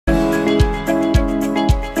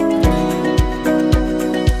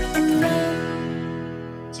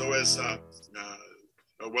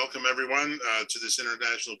on to this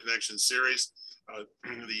International Connection series.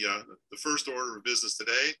 The first order of business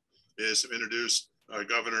today is to introduce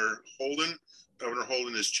Governor Holden. Governor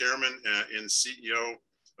Holden is chairman and CEO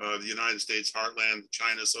of the United States Heartland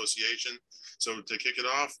China Association. So to kick it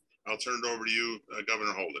off, I'll turn it over to you,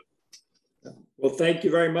 Governor Holden. Well, thank you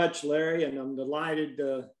very much, Larry, and I'm delighted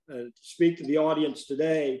to speak to the audience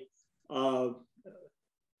today.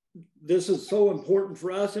 This is so important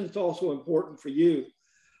for us, and it's also important for you.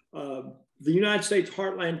 The United States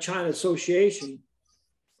Heartland China Association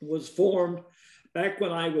was formed back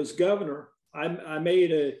when I was governor. I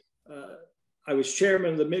was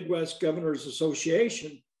chairman of the Midwest Governors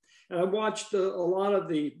Association, and I watched a lot of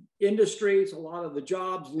the industries, a lot of the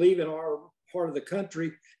jobs leaving our part of the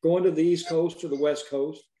country, going to the East Coast or the West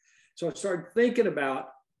Coast. So I started thinking about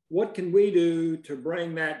what can we do to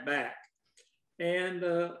bring that back. And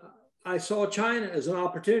I saw China as an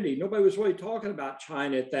opportunity. Nobody was really talking about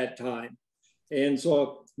China at that time. And so I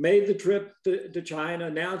made the trip to China,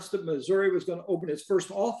 announced that Missouri was going to open its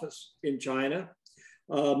first office in China,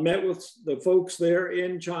 met with the folks there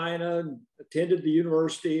in China, and attended the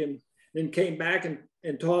university, and then came back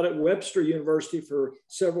and taught at Webster University for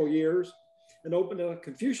several years, and opened a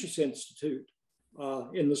Confucius Institute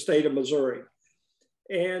in the state of Missouri.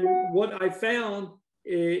 And what I found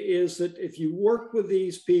is that if you work with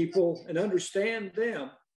these people and understand them,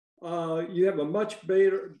 you have a much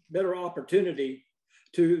better opportunity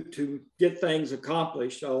to get things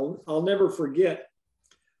accomplished. I'll never forget,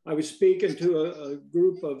 I was speaking to a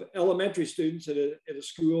group of elementary students at a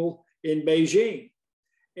school in Beijing.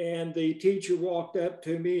 And the teacher walked up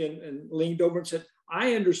to me and leaned over and said,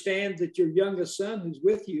 "I understand that your youngest son who's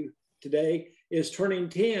with you today is turning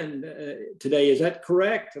 10 today. Is that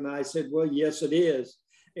correct?" And I said, "Well, yes, it is."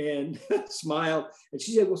 And smiled. And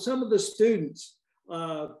she said, "Well, some of the students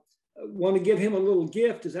want to give him a little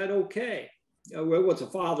gift. Is that okay?" Well, what's a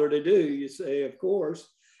father to do? You say, of course.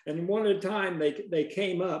 And one at a time, they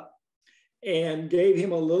came up and gave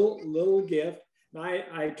him a little gift. And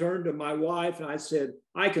I turned to my wife and I said,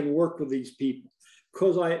 "I can work with these people,"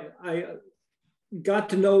 because I got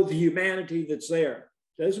to know the humanity that's there.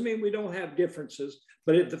 Doesn't mean we don't have differences,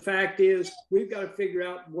 but the fact is we've got to figure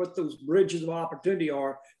out what those bridges of opportunity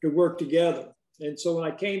are to work together. And so when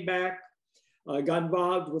I came back, I got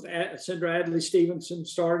involved with Senator Adlai Stevenson,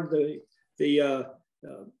 started the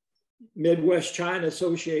Midwest China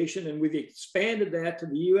Association, and we've expanded that to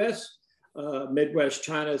the U.S. Midwest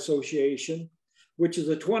China Association, which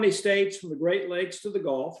is 20 states from the Great Lakes to the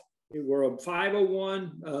Gulf. We're a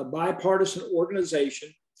 501 bipartisan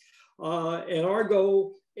organization. And our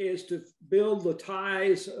goal is to build the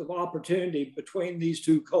ties of opportunity between these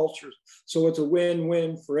two cultures. So it's a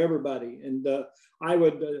win-win for everybody. And I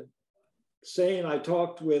would say, and I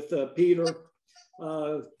talked with Peter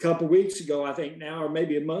a couple of weeks ago, I think now, or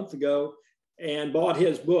maybe a month ago, and bought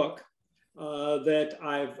his book that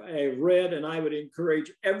I've read, and I would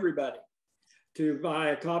encourage everybody to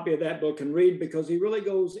buy a copy of that book and read, because he really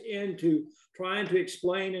goes into trying to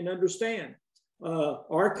explain and understand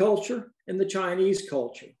our culture and the Chinese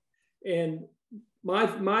culture. And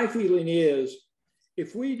my feeling is,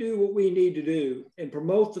 if we do what we need to do and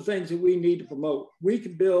promote the things that we need to promote, we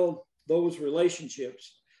can build those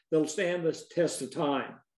relationships that'll stand the test of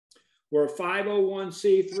time. We're a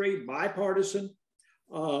 501c3 bipartisan,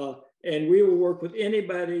 and we will work with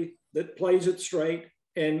anybody that plays it straight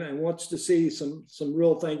and wants to see some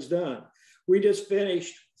real things done. We just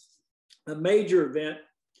finished a major event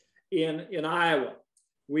in Iowa.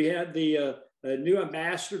 We had the new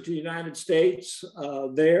ambassador to the United States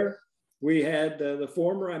there. We had the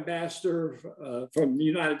former ambassador from the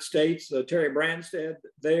United States, Terry Branstad,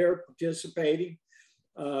 there participating.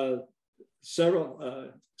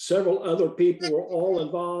 Several other people were all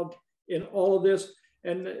involved in all of this,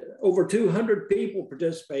 and over 200 people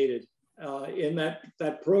participated in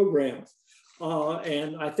that program.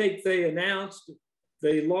 And I think they announced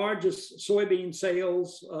the largest soybean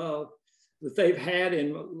sales that they've had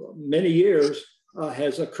in many years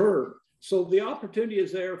has occurred. So the opportunity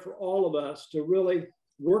is there for all of us to really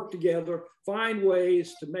work together, find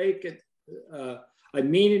ways to make it a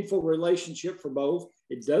meaningful relationship for both.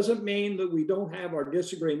 It doesn't mean that we don't have our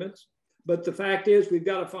disagreements, but the fact is we've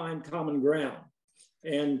got to find common ground.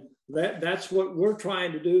 And that's what we're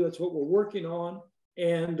trying to do. That's what we're working on.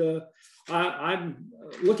 And I'm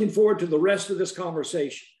looking forward to the rest of this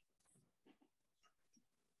conversation.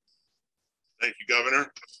 Thank you,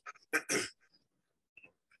 Governor.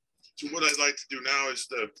 So what I'd like to do now is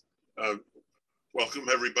to welcome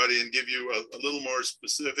everybody and give you a little more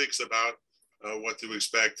specifics about what to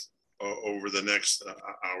expect over the next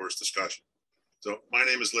hour's discussion. So my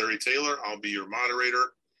name is Larry Taylor. I'll be your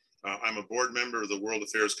moderator. I'm a board member of the World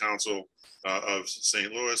Affairs Council of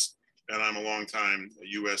St. Louis, and I'm a longtime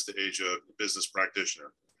U.S. to Asia business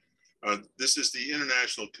practitioner. This is the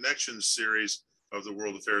International Connections series of the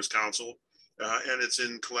World Affairs Council, and it's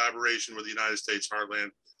in collaboration with the United States Heartland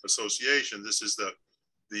Association. This is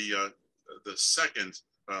the second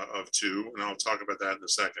of two, and I'll talk about that in a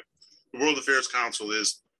second. The World Affairs Council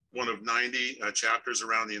is one of 90 chapters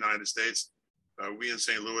around the United States. We in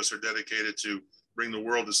St. Louis are dedicated to bring the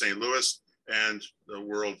world to St. Louis and the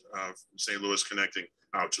world of St. Louis connecting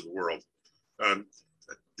out to the world.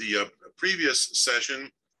 The previous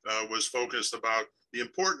session was focused about the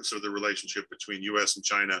importance of the relationship between US and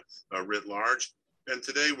China writ large. And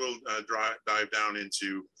today we'll dive down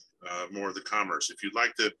into more of the commerce. If you'd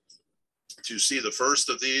like to see the first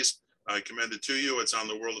of these, I commend it to you. It's on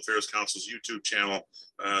the World Affairs Council's YouTube channel.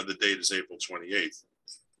 The date is April 28th.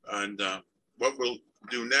 And what we'll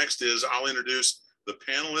do next is I'll introduce the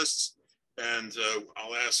panelists, and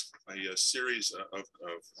I'll ask a series of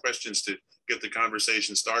questions to get the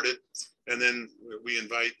conversation started. And then we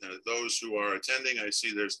invite those who are attending. I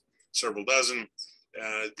see there's several dozen.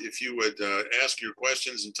 If you would ask your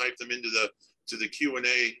questions and type them into the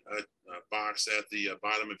Q&A box at the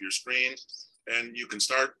bottom of your screen, and you can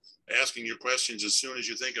start asking your questions as soon as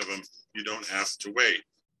you think of them. You don't have to wait.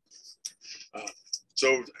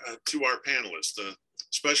 So to our panelists,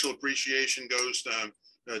 special appreciation goes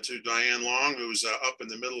to Diane Long, who's up in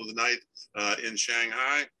the middle of the night in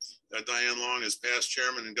Shanghai. Diane Long is past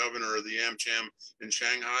chairman and governor of the AmCham in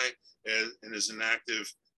Shanghai and is an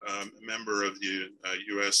active member of the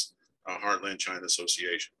U.S. Heartland China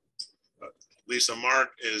Association. Liza Mark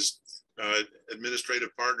is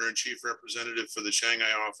administrative partner and chief representative for the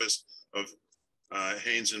Shanghai office of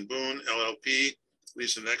Haynes and Boone, LLP.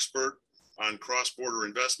 Lisa's an expert on cross-border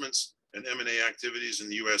investments and M&A activities in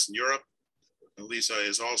the U.S. and Europe. And Lisa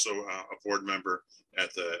is also a board member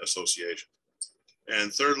at the association.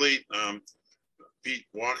 And thirdly, Pete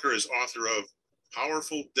Walker is author of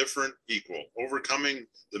Powerful, Different, Equal, Overcoming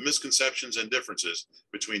the Misconceptions and Differences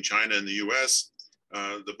Between China and the U.S.,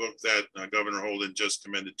 the book that Governor Holden just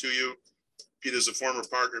commended to you. Pete is a former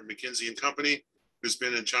partner at McKinsey and Company, who's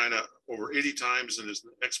been in China over 80 times and is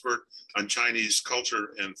an expert on Chinese culture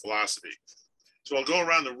and philosophy. So I'll go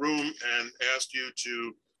around the room and ask you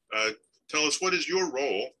to tell us, what is your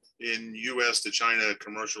role in U.S. to China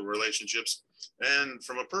commercial relationships? And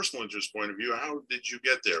from a personal interest point of view, how did you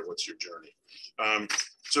get there? What's your journey?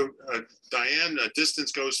 Diane,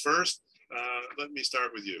 distance goes first. Let me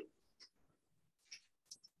start with you.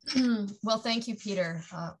 Well, thank you, Peter.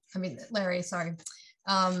 Larry, sorry.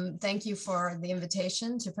 Thank you for the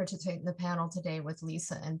invitation to participate in the panel today with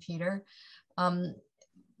Lisa and Peter.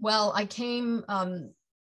 Well, I came,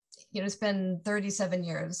 it's been 37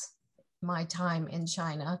 years, my time in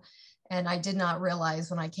China, and I did not realize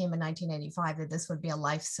when I came in 1985 that this would be a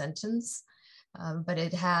life sentence, but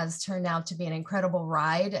it has turned out to be an incredible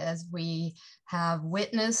ride as we have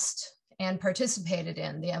witnessed and participated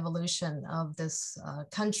in the evolution of this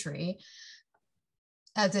country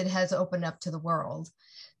as it has opened up to the world.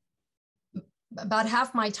 About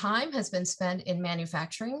half my time has been spent in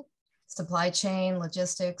manufacturing, supply chain,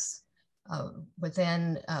 logistics,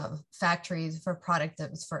 within factories for product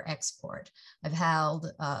that was for export. I've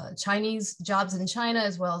held Chinese jobs in China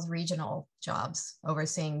as well as regional jobs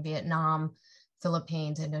overseeing Vietnam,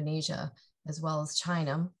 Philippines, Indonesia, as well as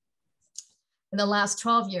China. In the last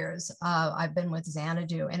 12 years, I've been with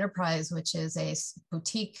Xanadu Enterprise, which is a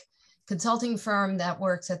boutique consulting firm that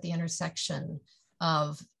works at the intersection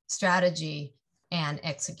of strategy and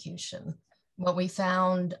execution. What we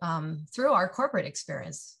found through our corporate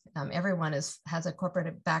experience, everyone has a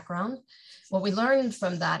corporate background. What we learned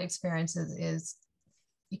from that experience is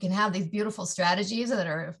you can have these beautiful strategies that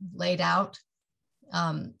are laid out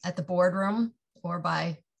at the boardroom or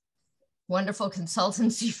by wonderful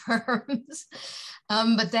consultancy firms.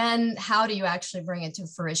 But then how do you actually bring it to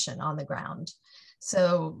fruition on the ground?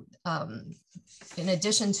 So in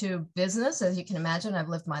addition to business, as you can imagine, I've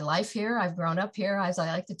lived my life here. I've grown up here, as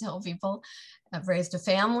I like to tell people. I've raised a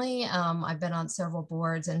family. I've been on several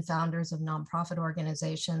boards and founders of nonprofit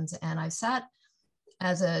organizations, and I sat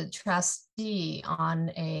as a trustee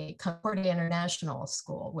on a Concordia International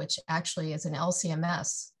School, which actually is an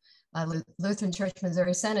LCMS, Lutheran Church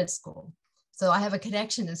Missouri Synod School. So I have a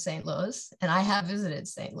connection to St. Louis, and I have visited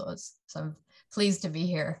St. Louis. So I'm pleased to be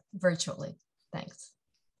here virtually. Thanks.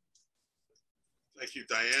 Thank you,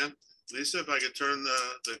 Diane. Lisa, if I could turn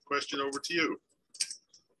the question over to you.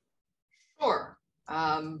 Sure.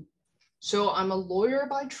 So I'm a lawyer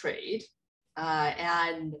by trade,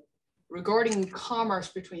 and regarding commerce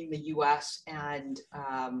between the US and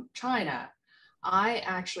China, I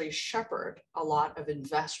actually shepherd a lot of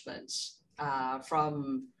investments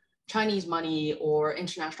from Chinese money or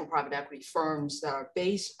international private equity firms that are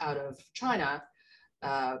based out of China,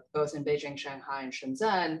 both in Beijing, Shanghai, and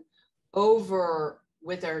Shenzhen, over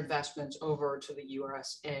with their investments over to the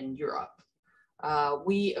US and Europe.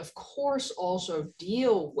 We, of course, also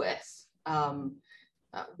deal with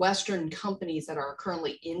Western companies that are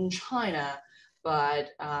currently in China, but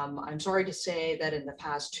I'm sorry to say that in the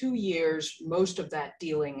past 2 years, most of that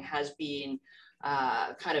dealing has been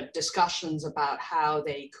kind of discussions about how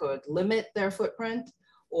they could limit their footprint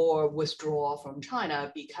or withdraw from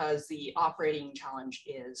China because the operating challenge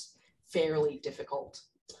is fairly difficult.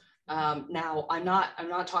 Now, I'm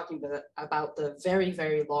not talking about the very,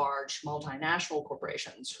 very large multinational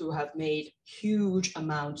corporations who have made huge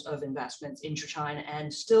amounts of investments into China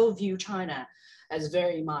and still view China as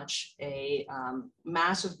very much a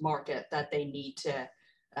massive market that they need to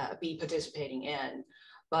be participating in,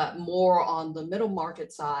 but more on the middle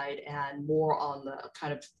market side and more on the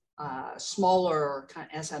kind of smaller kind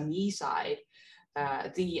of SME side.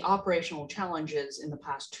 The operational challenges in the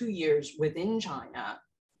past 2 years within China,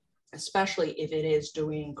 especially if it is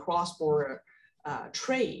doing cross-border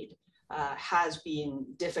trade, has been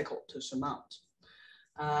difficult to surmount.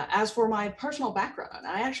 As for my personal background,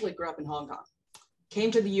 I actually grew up in Hong Kong, came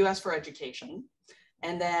to the US for education,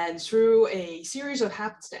 and then through a series of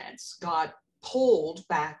happenstance, got pulled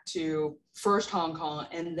back to first Hong Kong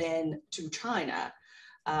and then to China.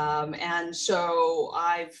 And so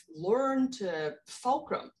I've learned to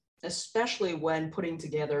fulcrum, especially when putting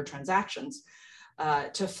together transactions,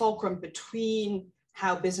 to fulcrum between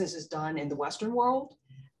how business is done in the Western world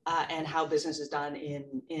and how business is done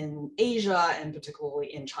in Asia and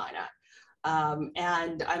particularly in China.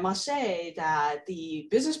 And I must say that the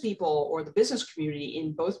business people or the business community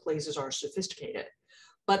in both places are sophisticated,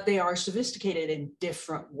 but they are sophisticated in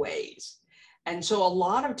different ways. And so a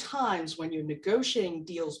lot of times when you're negotiating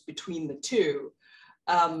deals between the two,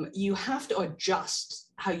 you have to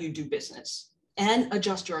adjust how you do business and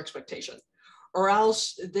adjust your expectation, or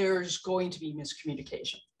else there's going to be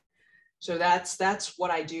miscommunication. So that's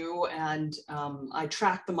what I do, and I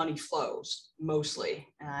track the money flows mostly,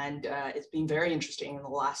 and it's been very interesting in the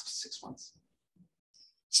last 6 months.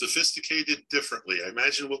 Sophisticated differently. I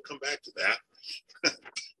imagine we'll come back to that.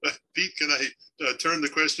 Pete, can I turn the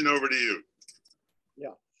question over to you?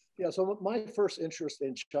 Yeah. So my first interest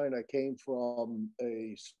in China came from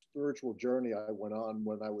a spiritual journey I went on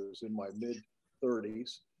when I was in my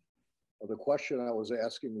mid-30s. The question I was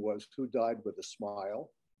asking was, who died with a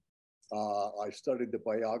smile? I studied the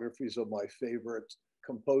biographies of my favorite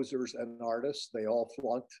composers and artists. They all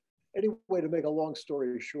flunked. Anyway, to make a long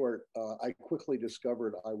story short, I quickly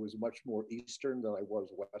discovered I was much more Eastern than I was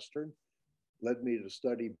Western. Led me to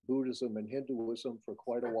study Buddhism and Hinduism for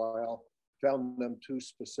quite a while, found them too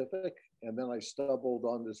specific. And then I stumbled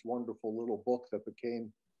on this wonderful little book that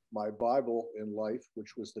became my Bible in life,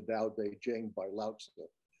 which was the Tao Te Ching by Lao Tzu.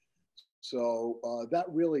 So that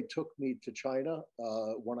really took me to China.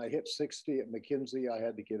 When I hit 60 at McKinsey, I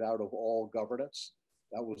had to get out of all governance.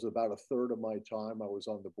 That was about a third of my time. I was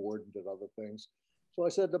on the board and did other things. So I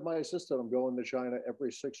said to my assistant, I'm going to China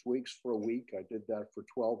every 6 weeks for a week. I did that for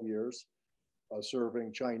 12 years,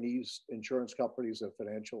 serving Chinese insurance companies and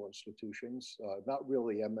financial institutions, not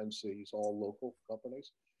really MNCs, all local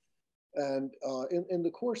companies. And in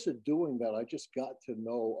the course of doing that, I just got to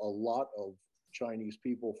know a lot of Chinese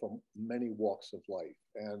people from many walks of life.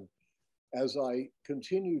 And as I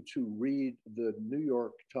continue to read the New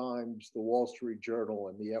York Times, the Wall Street Journal,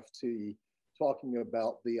 and the FT talking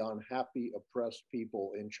about the unhappy, oppressed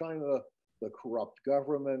people in China, the corrupt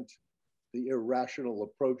government, the irrational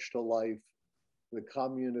approach to life, the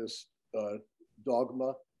communist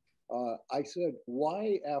dogma, I said,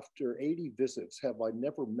 why after 80 visits have I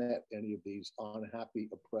never met any of these unhappy,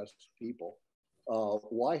 oppressed people?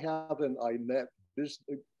 Why haven't I met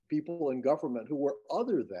people in government who were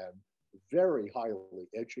other than very highly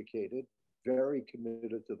educated, very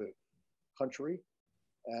committed to the country,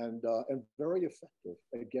 and very effective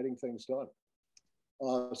at getting things done?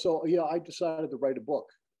 So yeah, I decided to write a book,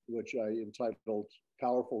 which I entitled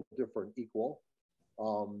Powerful, Different, Equal.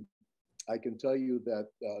 I can tell you that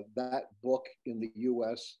that book in the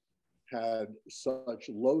US had such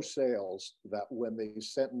low sales that when they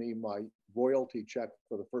sent me my royalty check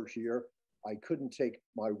for the first year, I couldn't take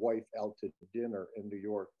my wife out to dinner in New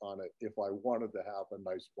York on it if I wanted to have a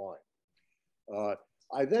nice wine.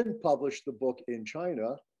 I then published the book in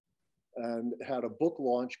China and had a book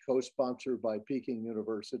launch co-sponsored by Peking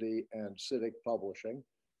University and CITIC Publishing.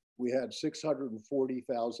 We had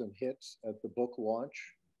 640,000 hits at the book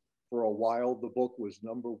launch. For a while, the book was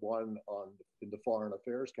 #1 in the foreign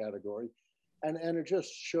affairs category. And it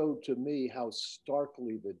just showed to me how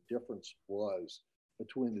starkly the difference was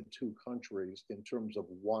between the two countries in terms of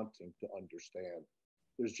wanting to understand.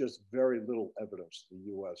 There's just very little evidence the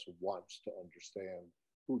US wants to understand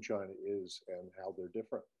who China is and how they're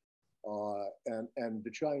different. And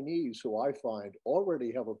the Chinese, who I find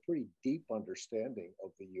already have a pretty deep understanding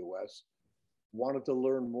of the US, wanted to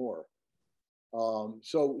learn more.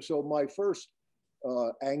 So my first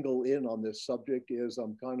angle in on this subject is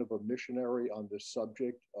I'm kind of a missionary on this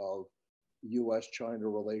subject of US-China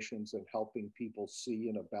relations and helping people see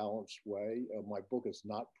in a balanced way. My book is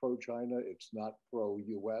not pro-China, it's not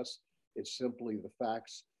pro-US, it's simply the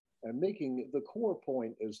facts. And making the core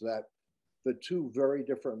point is that the two very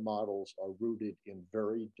different models are rooted in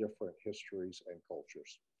very different histories and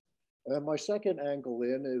cultures. And my second angle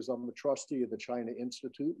in is I'm a trustee of the China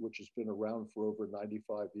Institute, which has been around for over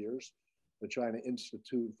 95 years. The China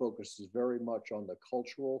Institute focuses very much on the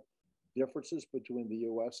cultural differences between the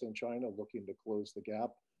US and China, looking to close the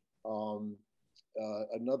gap.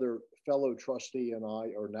 Another fellow trustee and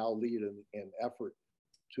I are now leading an effort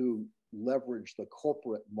to leverage the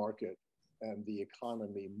corporate market and the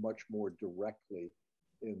economy much more directly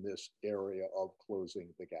in this area of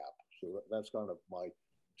closing the gap. So that's kind of my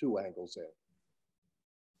two angles in.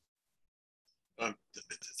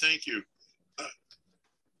 Thank you.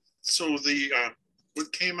 So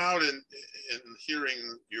what came out in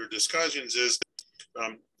hearing your discussions is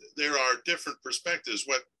there are different perspectives.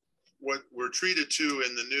 What we're treated to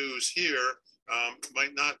in the news here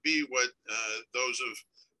might not be what those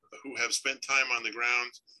who have spent time on the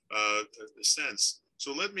ground sense.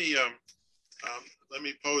 So let me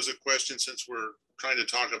pose a question, since we're trying to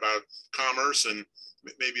talk about commerce, and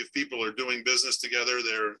maybe if people are doing business together,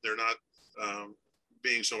 they're not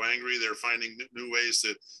being so angry. They're finding new ways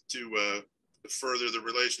to further the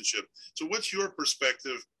relationship. So what's your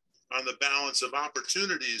perspective on the balance of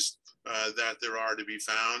opportunities that there are to be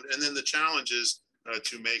found, and then the challenges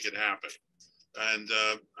to make it happen? And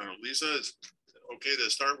I don't know, Lisa, it's okay to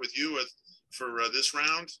start with you for this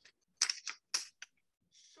round?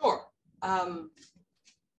 Sure.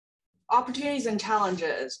 Opportunities and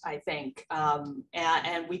challenges, I think,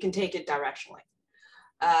 and we can take it directionally.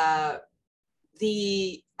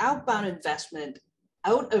 The outbound investment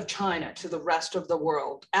out of China to the rest of the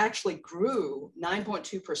world actually grew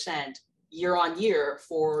 9.2% year on year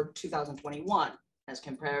for 2021 as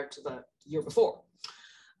compared to the year before.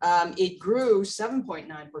 It grew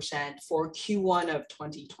 7.9% for Q1 of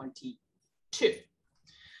 2022.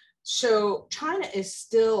 So China is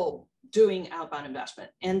still doing outbound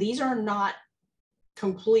investment, and these are not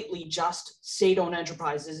completely just state-owned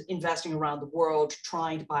enterprises investing around the world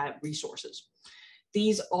trying to buy up resources.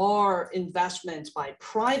 These are investments by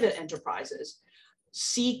private enterprises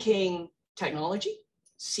seeking technology,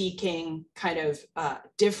 seeking kind of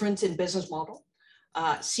difference in business model,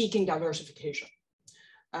 seeking diversification.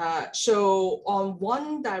 So on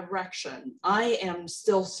one direction, I am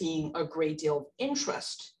still seeing a great deal of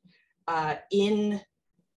interest in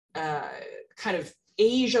kind of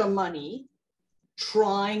Asia money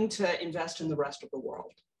trying to invest in the rest of the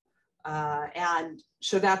world. And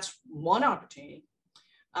so that's one opportunity.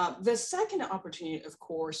 The second opportunity, of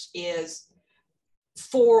course, is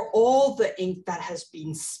for all the ink that has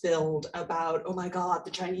been spilled about, oh my God,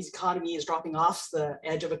 the Chinese economy is dropping off the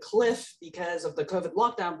edge of a cliff because of the COVID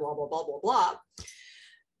lockdown, blah, blah, blah, blah, blah.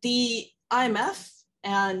 The IMF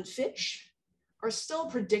and Fitch are still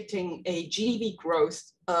predicting a GDP growth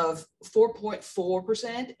of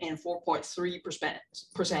 4.4% and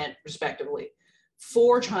 4.3% respectively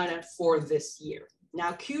for China for this year.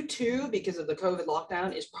 Now, Q2, because of the COVID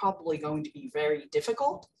lockdown, is probably going to be very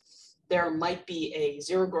difficult. There might be a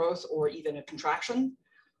zero growth or even a contraction,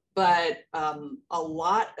 but a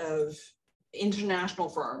lot of international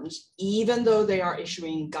firms, even though they are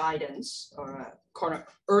issuing guidance or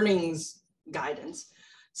earnings guidance,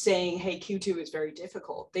 saying, hey, Q2 is very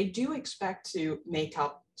difficult, they do expect to make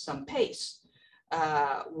up some pace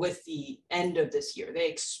with the end of this year. They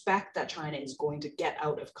expect that China is going to get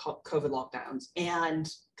out of COVID lockdowns and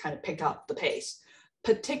kind of pick up the pace,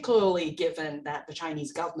 particularly given that the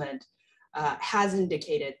Chinese government has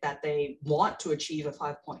indicated that they want to achieve a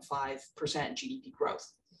 5.5% GDP growth,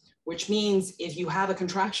 which means if you have a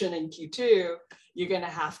contraction in Q2, you're going to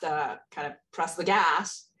have to kind of press the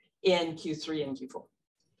gas in Q3 and Q4.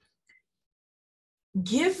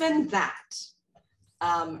 Given that,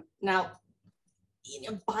 now,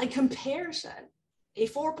 by comparison, a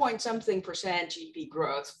 4-point-something% GDP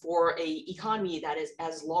growth for an economy that is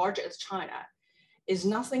as large as China is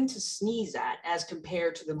nothing to sneeze at as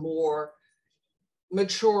compared to the more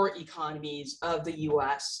mature economies of the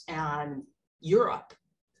US and Europe,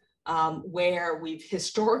 where we've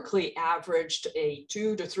historically averaged a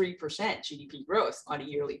 2 to 3% GDP growth on a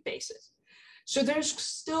yearly basis. So there's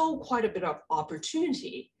still quite a bit of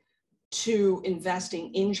opportunity to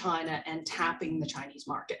investing in China and tapping the Chinese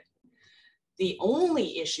market. The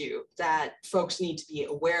only issue that folks need to be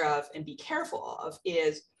aware of and be careful of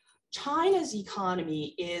is China's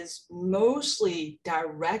economy is mostly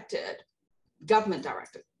government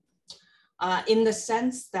directed, in the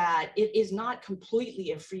sense that it is not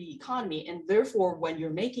completely a free economy. And therefore, when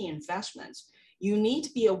you're making investments, you need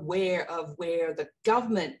to be aware of where the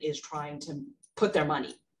government is trying to put their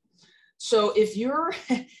money. So if you're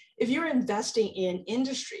investing in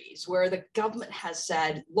industries where the government has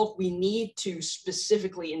said, look, we need to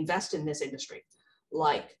specifically invest in this industry,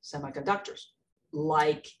 like semiconductors,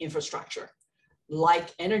 like infrastructure,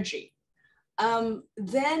 like energy,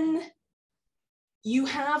 then you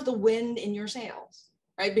have the wind in your sails,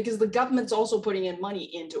 right? Because the government's also putting in money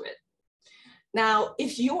into it. Now,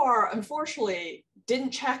 if you are, unfortunately,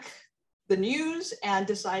 didn't check the news and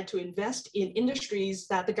decide to invest in industries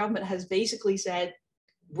that the government has basically said,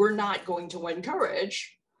 we're not going to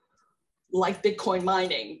encourage, like Bitcoin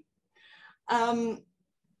mining,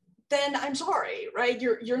 then I'm sorry, right?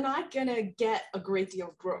 You're not gonna get a great deal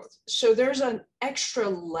of growth. So there's an extra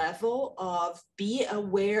level of be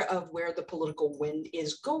aware of where the political wind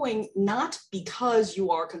is going, not because you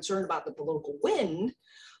are concerned about the political wind,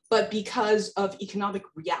 but because of economic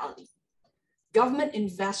reality. Government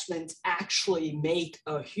investments actually make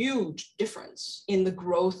a huge difference in the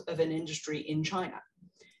growth of an industry in China.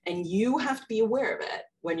 And you have to be aware of it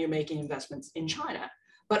when you're making investments in China.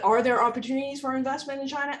 But are there opportunities for investment in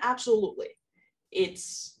China? Absolutely.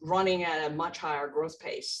 It's running at a much higher growth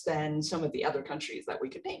pace than some of the other countries that we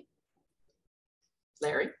could name.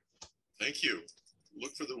 Larry? Thank you.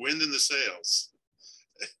 Look for the wind in the sails.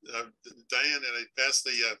 Diane, and I pass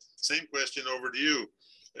the same question over to you.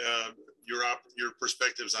 Your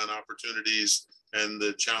perspectives on opportunities and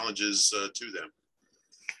the challenges to them.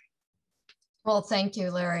 Well, thank you,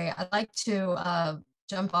 Larry. I'd like to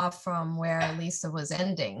jump off from where Lisa was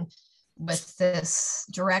ending with this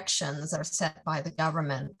directions that are set by the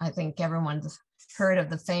government. I think everyone's heard of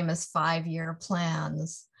the famous 5-year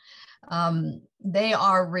plans. They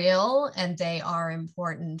are real and they are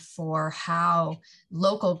important for how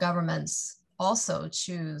local governments also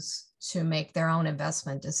choose to make their own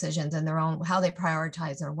investment decisions and how they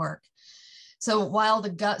prioritize their work. So while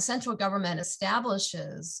the central government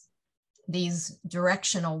establishes these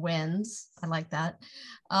directional winds, I like that,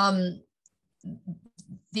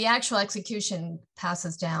 the actual execution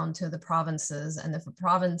passes down to the provinces and the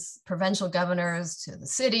provincial governors to the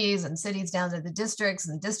cities, and cities down to the districts,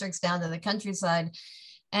 and districts down to the countryside.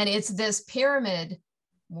 And it's this pyramid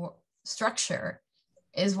structure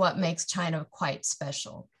is what makes China quite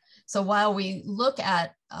special. So while we look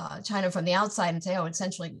at China from the outside and say, oh, it's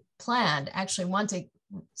centrally planned, actually once it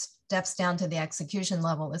steps down to the execution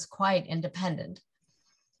level, is quite independent.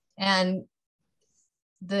 And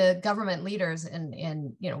the government leaders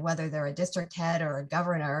in whether they're a district head or a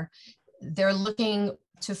governor, they're looking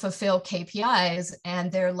to fulfill KPIs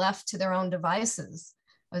and they're left to their own devices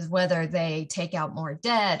as whether they take out more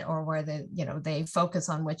debt or where they focus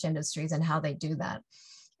on which industries and how they do that.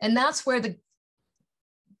 And that's where the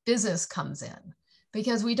business comes in,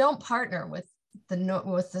 because we don't partner with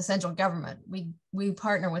the central government. We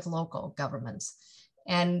partner with local governments.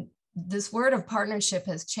 And this word of partnership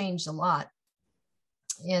has changed a lot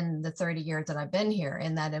in the 30 years that I've been here,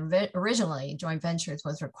 in that originally joint ventures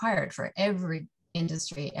was required for every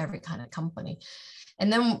industry, every kind of company.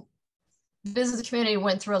 And then the business community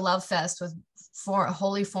went through a love fest with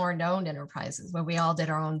wholly foreign owned enterprises where we all did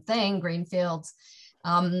our own thing, greenfields.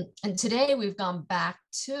 And today we've gone back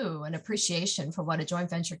to an appreciation for what a joint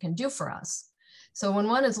venture can do for us. So when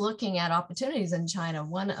one is looking at opportunities in China,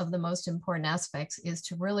 one of the most important aspects is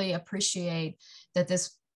to really appreciate that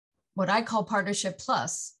this, what I call partnership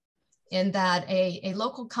plus, in that a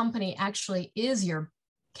local company actually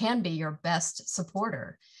can be your best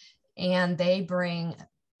supporter. And they bring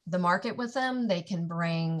the market with them. They can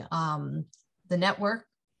bring the network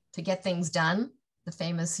to get things done, the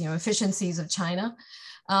famous efficiencies of China.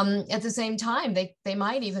 At the same time, they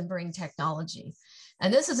might even bring technology.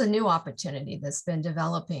 And this is a new opportunity that's been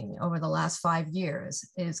developing over the last 5 years.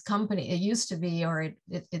 It used to be, or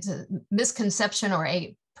it's a misconception or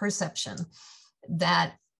a perception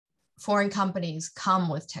that foreign companies come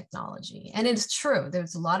with technology. And it's true,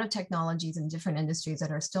 there's a lot of technologies in different industries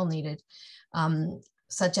that are still needed,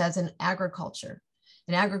 such as in agriculture.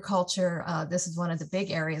 In agriculture, this is one of the big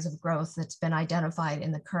areas of growth that's been identified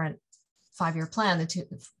in the current 5-year plan, the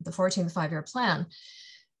 14th 5-year plan.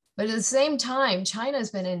 But at the same time, China has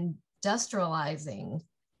been industrializing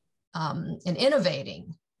and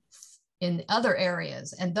innovating in other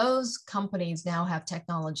areas. And those companies now have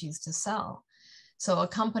technologies to sell. So a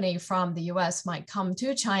company from the US might come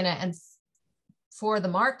to China and for the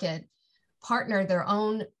market, partner their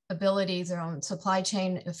own abilities, their own supply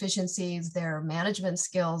chain efficiencies, their management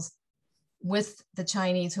skills with the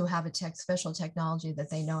Chinese who have a special technology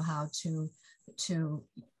that they know how to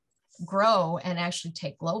grow and actually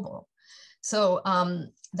take global. So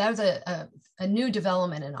that was a new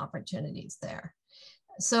development and opportunities there.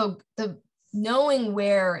 So knowing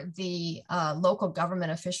where the local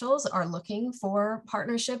government officials are looking for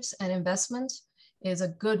partnerships and investment is a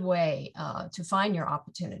good way to find your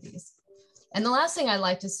opportunities. And the last thing I'd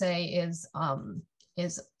like to say is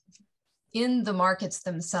in the markets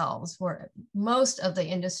themselves, where most of the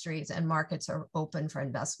industries and markets are open for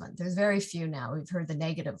investment. There's very few now. We've heard the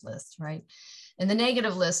negative list, right? And the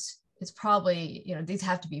negative list is probably, these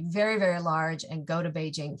have to be very, very large and go to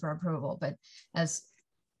Beijing for approval. But as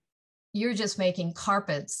you're just making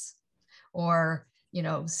carpets or,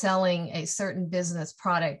 selling a certain business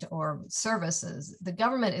product or services, the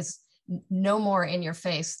government is no more in your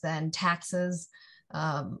face than taxes,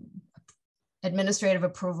 administrative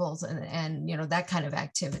approvals, and that kind of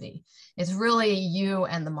activity. It's really you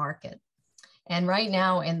and the market. And right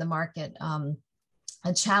now in the market,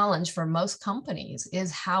 a challenge for most companies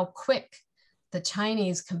is how quick the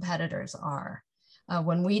Chinese competitors are.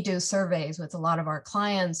 When we do surveys with a lot of our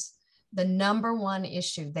clients, the number one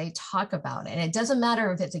issue they talk about, and it doesn't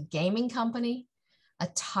matter if it's a gaming company, a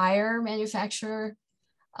tire manufacturer,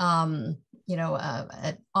 an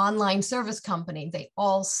online service company, they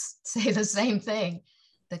all say the same thing.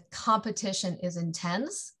 The competition is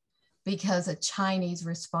intense because the Chinese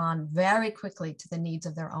respond very quickly to the needs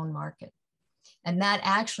of their own market. And that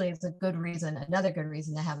actually is a good reason, another good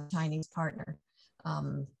reason to have a Chinese partner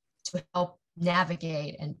to help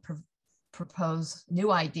navigate and propose new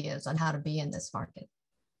ideas on how to be in this market.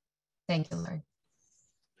 Thank you, Larry.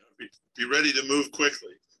 Be ready to move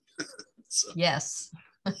quickly. So. Yes.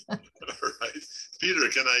 All right. Peter,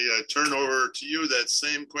 can I turn over to you that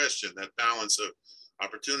same question, that balance of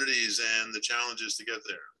opportunities and the challenges to get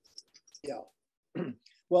there? Yeah.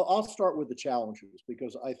 Well, I'll start with the challenges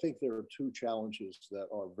because I think there are two challenges that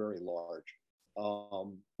are very large.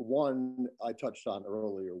 One I touched on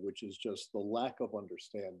earlier, which is just the lack of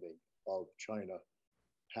understanding of China,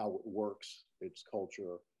 how it works, its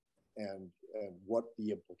culture, and what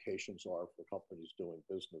the implications are for companies doing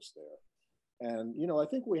business there. And, I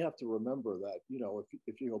think we have to remember that,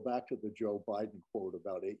 if you go back to the Joe Biden quote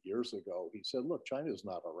about 8 years ago, he said, look, China is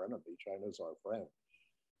not our enemy, China is our friend.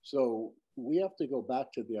 So we have to go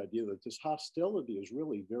back to the idea that this hostility is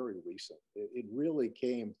really very recent. It really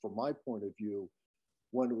came, from my point of view,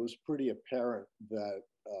 when it was pretty apparent that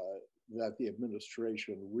the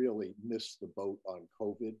administration really missed the boat on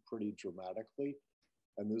COVID pretty dramatically.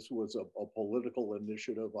 And this was a political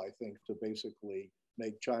initiative, I think, to basically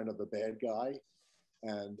make China the bad guy.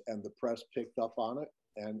 And the press picked up on it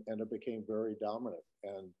and it became very dominant.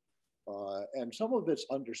 And some of it's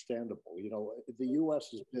understandable. The US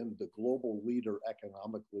has been the global leader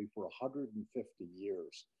economically for 150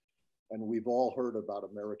 years. And we've all heard about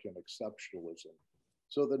American exceptionalism.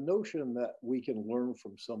 So the notion that we can learn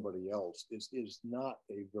from somebody else is not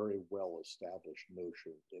a very well-established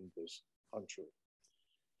notion in this country.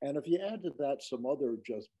 And if you add to that some other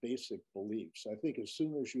just basic beliefs, I think as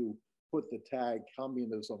soon as you put the tag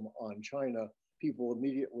communism on China, people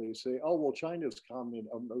immediately say, oh, well,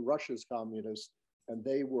 Russia's communist, and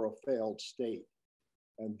they were a failed state.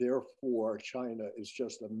 And therefore, China is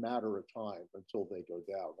just a matter of time until they go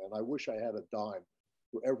down. And I wish I had a dime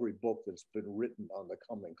for every book that's been written on the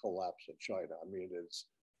coming collapse of China. I mean,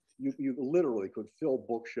 you literally could fill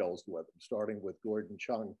bookshelves with them, starting with Gordon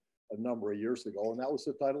Chung a number of years ago. And that was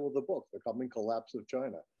the title of the book, The Coming Collapse of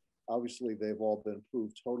China. Obviously, they've all been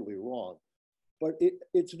proved totally wrong. But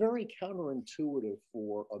it's very counterintuitive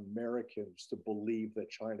for Americans to believe that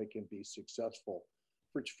China can be successful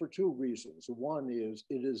for two reasons. One is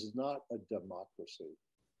it is not a democracy.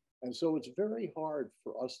 And so it's very hard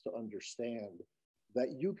for us to understand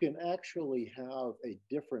that you can actually have a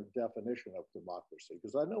different definition of democracy.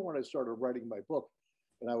 Because I know when I started writing my book,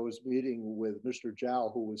 and I was meeting with Mr.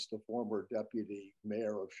 Zhao, who was the former deputy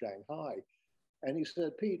mayor of Shanghai, And he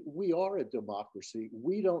said, Pete, we are a democracy.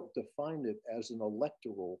 We don't define it as an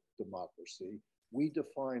electoral democracy. We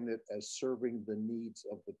define it as serving the needs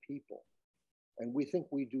of the people. And we think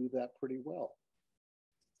we do that pretty well.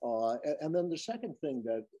 And then the second thing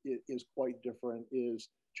that is quite different is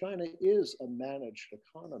China is a managed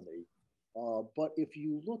economy. But if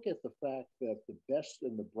you look at the fact that the best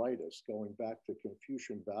and the brightest, going back to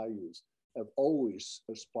Confucian values, have always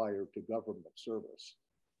aspired to government service.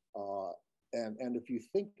 And if you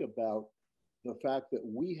think about the fact that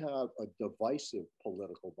we have a divisive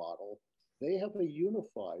political model, they have a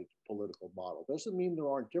unified political model. Doesn't mean there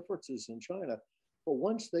aren't differences in China, but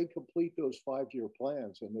once they complete those 5-year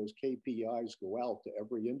plans and those KPIs go out to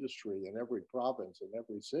every industry and every province and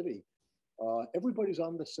every city, everybody's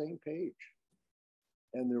on the same page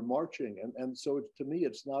and they're marching. And so to me,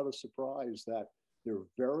 it's not a surprise that they're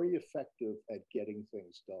very effective at getting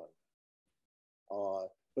things done.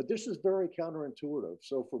 But this is very counterintuitive.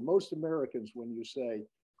 So for most Americans, when you say,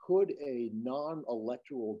 could a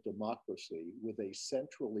non-electoral democracy with a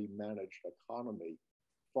centrally managed economy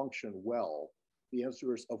function well? The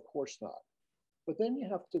answer is, of course not. But then you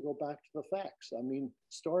have to go back to the facts. I mean,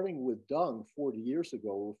 starting with Deng 40 years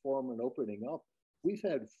ago, reform and opening up, we've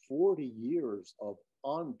had 40 years of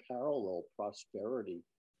unparalleled prosperity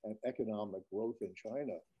and economic growth in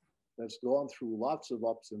China that's gone through lots of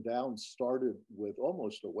ups and downs, started with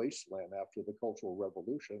almost a wasteland after the Cultural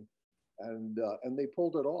Revolution, and they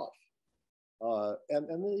pulled it off. And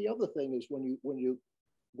then the other thing is when you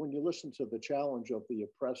listen to the challenge of the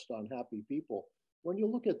oppressed, unhappy people, when you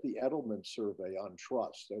look at the Edelman survey on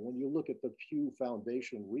trust, and when you look at the Pew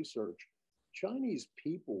Foundation research, Chinese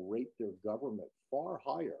people rate their government far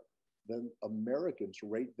higher than Americans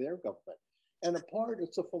rate their government. And in part,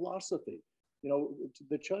 it's a philosophy. You know,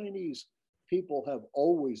 the Chinese people have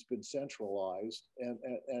always been centralized,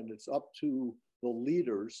 and it's up to the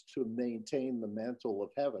leaders to maintain the mantle of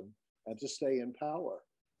heaven and to stay in power.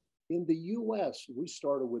 In the US, we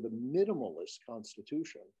started with a minimalist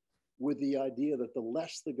constitution with the idea that the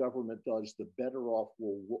less the government does, the better off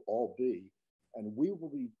we'll all be. And we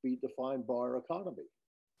will be defined by our economy,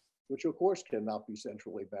 which of course cannot be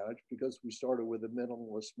centrally managed because we started with a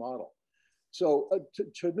minimalist model. So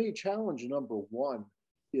to me, challenge number one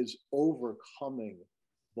is overcoming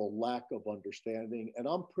the lack of understanding. And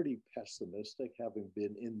I'm pretty pessimistic, having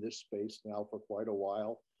been in this space now for quite a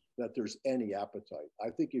while, that there's any appetite. I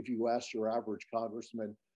think if you ask your average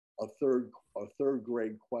congressman a third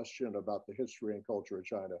grade question about the history and culture of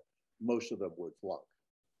China, most of them would flunk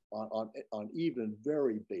on even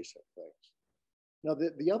very basic things. Now,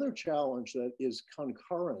 the other challenge that is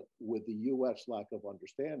concurrent with the US lack of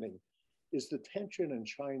understanding is the tension in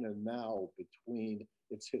China now between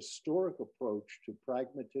its historic approach to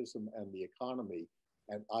pragmatism and the economy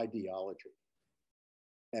and ideology.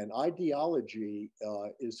 And ideology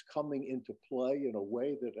is coming into play in a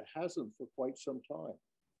way that it hasn't for quite some time.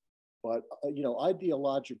 But, you know,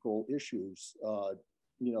 ideological issues,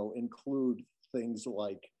 you know, include things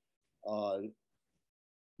like the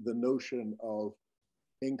notion of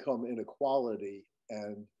income inequality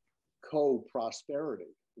and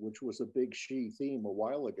co-prosperity, which was a big Xi theme a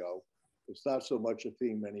while ago. It's not so much a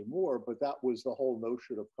theme anymore, but that was the whole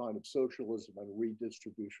notion of kind of socialism and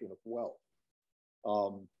redistribution of wealth.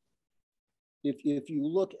 If you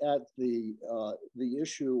look at the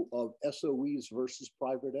issue of SOEs versus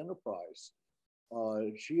private enterprise,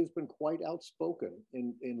 she has been quite outspoken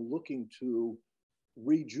in looking to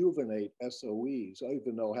rejuvenate SOEs,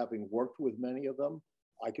 even though having worked with many of them,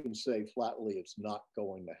 I can say flatly it's not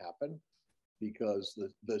going to happen because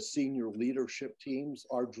the senior leadership teams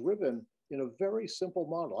are driven in a very simple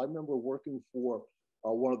model. I remember working for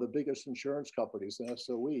one of the biggest insurance companies, an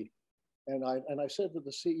SOE, and I said to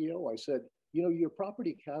the CEO, I said, you know, your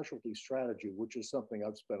property casualty strategy, which is something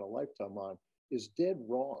I've spent a lifetime on, is dead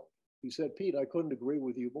wrong. He said, Pete, I couldn't agree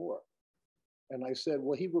with you more. And I said,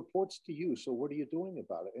 well, he reports to you, so what are you doing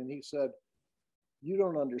about it? And he said, you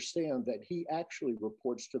don't understand that he actually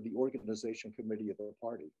reports to the organization committee of the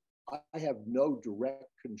party. I have no direct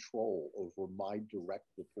control over my direct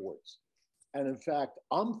reports. And in fact,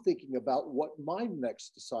 I'm thinking about what my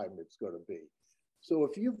next assignment is going to be. So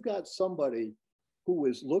if you've got somebody who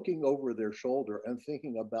is looking over their shoulder and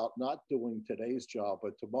thinking about not doing today's job,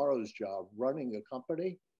 but tomorrow's job, running a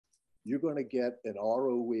company, you're going to get an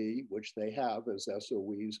ROE, which they have as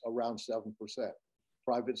SOEs, around 7%,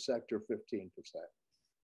 private sector 15%.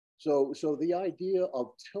 So the idea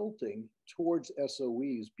of tilting towards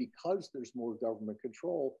SOEs because there's more government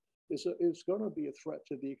control is going to be a threat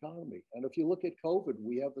to the economy. And if you look at COVID,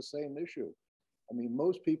 we have the same issue. I mean,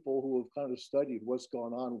 most people who have kind of studied what's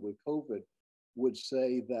gone on with COVID would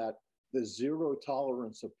say that the zero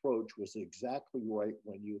tolerance approach was exactly right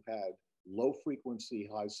when you had low frequency,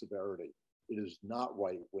 high severity. It is not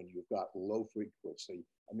right when you've got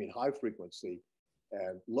high frequency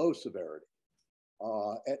and low severity.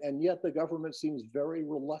 And yet the government seems very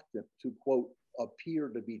reluctant to, quote, appear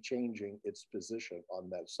to be changing its position on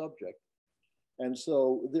that subject. And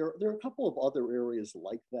so there are a couple of other areas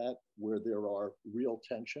like that where there are real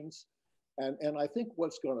tensions. And I think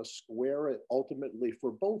what's going to square it ultimately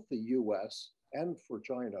for both the US and for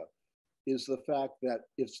China is the fact that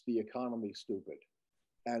it's the economy, stupid.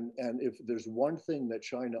 And if there's one thing that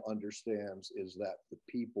China understands is that the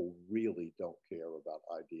people really don't care about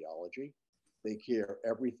ideology. They care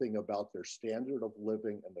everything about their standard of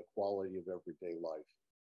living and the quality of everyday life.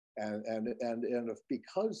 And if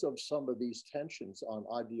because of some of these tensions on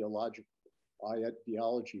ideology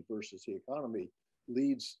versus the economy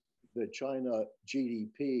leads the China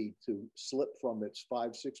GDP to slip from its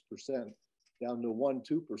 5-6% down to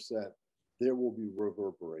 1-2%, there will be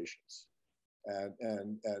reverberations.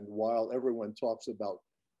 And while everyone talks about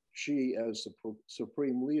Xi as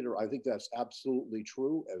supreme leader, I think that's absolutely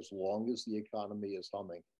true as long as the economy is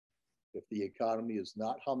humming. If the economy is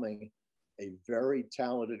not humming, a very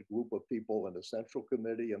talented group of people in the Central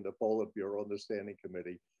Committee and the Politburo and the Standing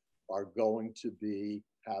Committee are going to be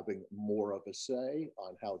having more of a say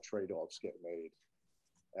on how trade-offs get made.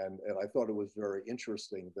 And I thought it was very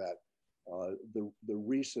interesting that the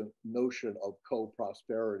recent notion of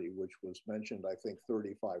co-prosperity, which was mentioned, I think,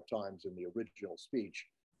 35 times in the original speech,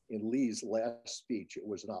 in Lee's last speech, it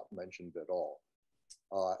was not mentioned at all.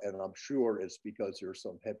 And I'm sure it's because there's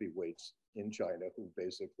some heavyweights in China who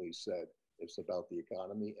basically said it's about the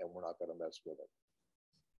economy and we're not going to mess with it.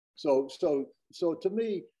 So to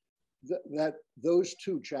me, that those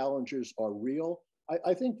two challenges are real.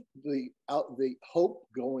 I think the hope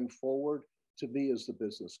going forward to me is the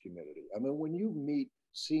business community. I mean, when you meet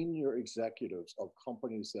senior executives of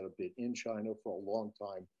companies that have been in China for a long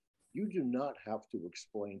time, you do not have to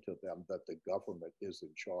explain to them that the government is in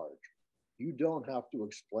charge. You don't have to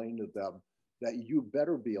explain to them that you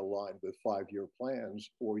better be aligned with 5-year plans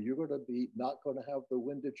or you're going to be not going to have the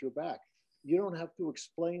wind at your back. You don't have to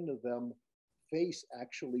explain to them face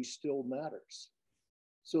actually still matters.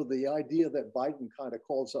 So the idea that Biden kind of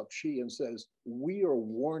calls up Xi and says, we are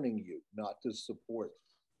warning you not to support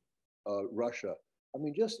Russia. I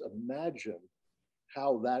mean, just imagine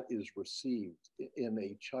how that is received in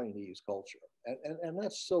a Chinese culture. And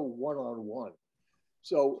that's so one-on-one.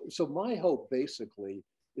 So my hope basically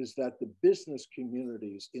is that the business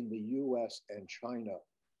communities in the US and China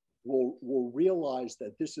will realize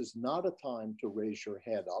that this is not a time to raise your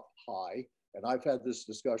head up high. And I've had this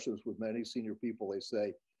discussions with many senior people. They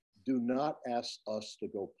say, do not ask us to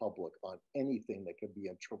go public on anything that can be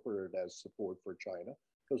interpreted as support for China,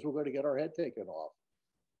 because we're going to get our head taken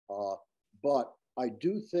off. But I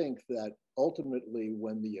do think that ultimately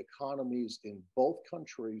when the economies in both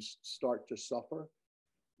countries start to suffer,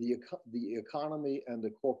 the economy and the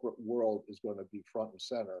corporate world is going to be front and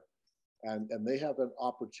center. And they have an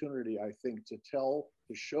opportunity, I think, to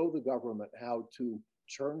show the government how to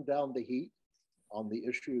turn down the heat on the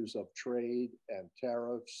issues of trade and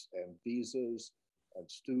tariffs and visas and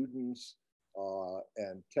students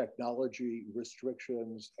and technology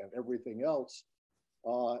restrictions and everything else,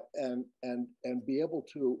 and be able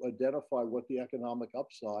to identify what the economic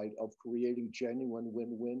upside of creating genuine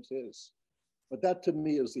win-wins is. But that to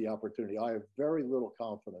me is the opportunity. I have very little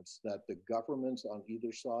confidence that the governments on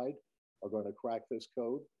either side are going to crack this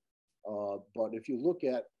code. But if you look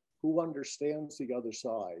at who understands the other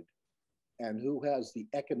side and who has the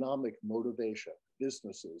economic motivation,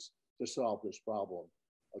 businesses, to solve this problem,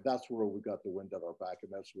 that's where we got the wind at our back,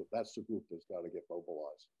 and that's the group that's got to get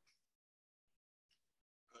mobilized.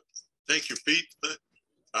 Thank you, Pete.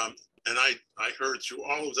 And I heard through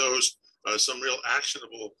all of those some real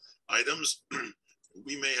actionable items.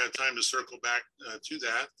 We may have time to circle back to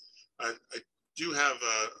that. I do have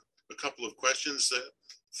a couple of questions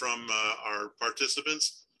from our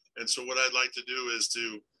participants. And so what I'd like to do is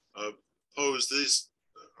to pose these.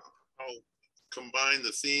 I'll combine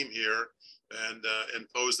the theme here and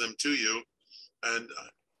pose them to you. And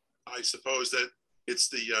I suppose that it's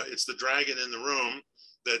the dragon in the room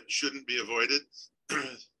that shouldn't be avoided.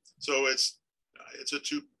 So it's a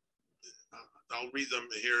two. I'll read them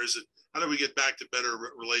here. Is it how do we get back to better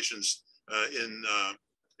relations in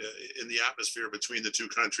the atmosphere between the two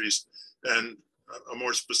countries? And a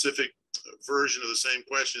more specific version of the same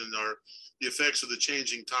question are the effects of the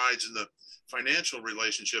changing tides in the financial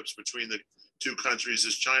relationships between the two countries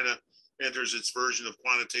as China enters its version of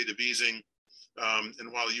quantitative easing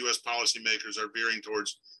And while U.S. policymakers are veering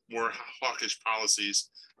towards more hawkish policies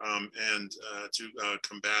and to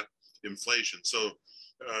combat inflation. So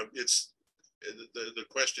it's the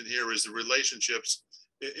question here is the relationships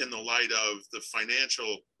in the light of the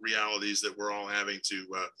financial realities that we're all having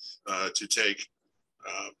to take.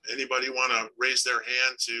 Anybody want to raise their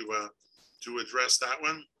hand to address that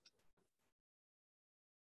one?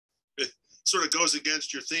 It sort of goes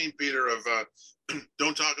against your theme, Peter, of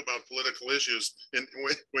don't talk about political issues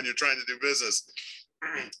when you're trying to do business.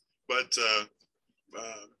 But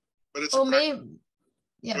it's maybe,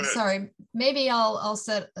 yeah, sorry, maybe I'll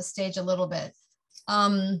set a stage a little bit.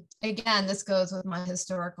 Again, this goes with my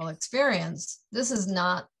historical experience. This is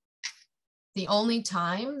not the only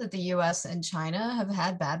time that the US and China have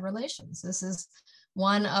had bad relations. This is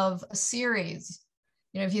one of a series.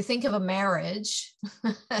 You know, if you think of a marriage,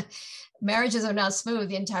 marriages are not smooth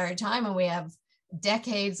the entire time, and we have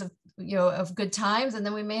decades of, you know, of good times, and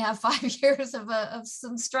then we may have 5 years of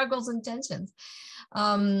some struggles and tensions.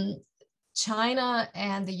 China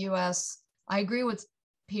and the US, I agree with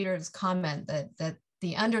Peter's comment that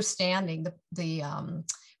the understanding, the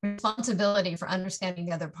responsibility for understanding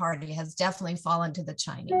the other party has definitely fallen to the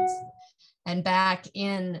Chinese. And back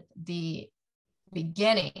in the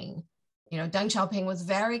beginning, you know, Deng Xiaoping was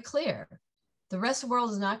very clear. The rest of the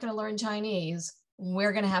world is not going to learn Chinese.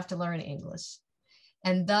 We're going to have to learn English.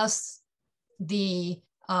 And thus the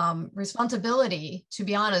responsibility, to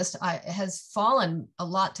be honest, has fallen a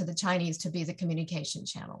lot to the Chinese to be the communication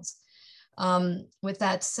channels. With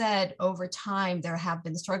that said, over time, there have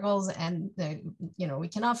been struggles, and you know, we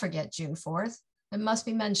cannot forget June 4th. It must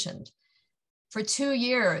be mentioned. For 2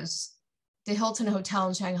 years, the Hilton Hotel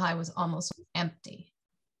in Shanghai was almost empty.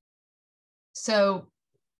 So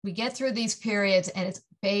we get through these periods, and it's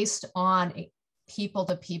based on people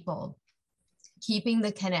to people, keeping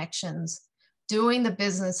the connections, doing the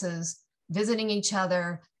businesses, visiting each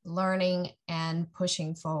other, learning, and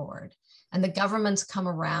pushing forward. And the governments come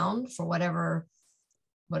around for whatever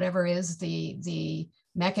is the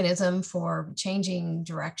mechanism for changing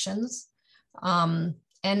directions. And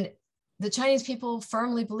the Chinese people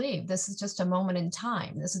firmly believe this is just a moment in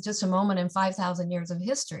time. This is just a moment in 5,000 years of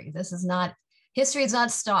history. History is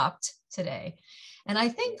not stopped today. And I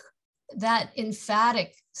think that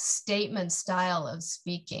emphatic statement style of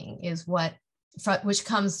speaking is which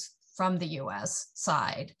comes from the US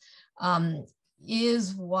side,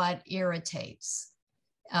 is what irritates,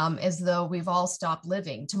 as though we've all stopped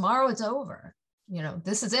living. Tomorrow it's over. You know,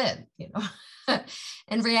 this is it, you know.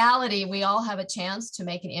 In reality, we all have a chance to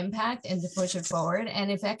make an impact and to push it forward.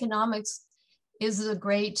 And if economics is a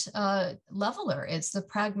great leveler, it's the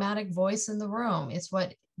pragmatic voice in the room. It's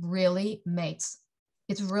what really makes,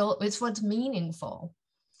 it's what's meaningful.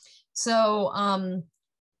 So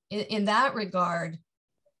in that regard,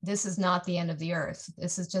 this is not the end of the earth.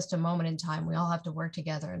 This is just a moment in time. We all have to work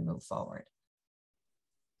together and move forward.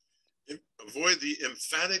 Avoid the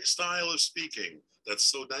emphatic style of speaking. That's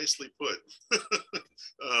so nicely put.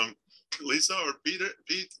 Lisa or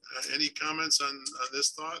Pete, any comments on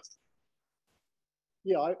this thought?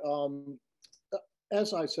 Yeah,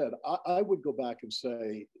 as I said, I would go back and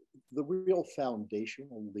say the real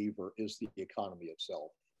foundational lever is the economy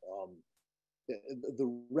itself.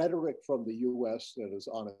 The rhetoric from the US that is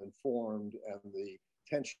uninformed, and the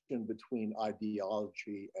tension between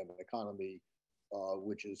ideology and economy,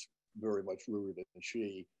 which is very much rooted in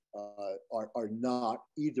Xi, are not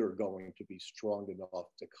either going to be strong enough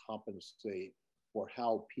to compensate for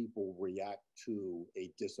how people react to a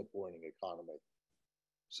disappointing economy.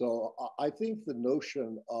 So I think the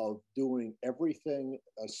notion of doing everything,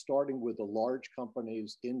 starting with the large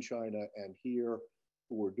companies in China and here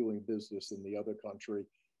who are doing business in the other country,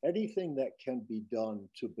 anything that can be done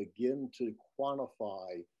to begin to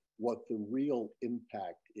quantify what the real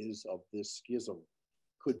impact is of this schism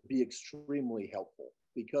could be extremely helpful.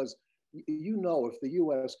 Because, you know, if the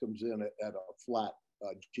US comes in at a flat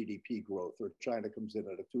GDP growth, or China comes in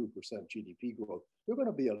at a 2% GDP growth, there are going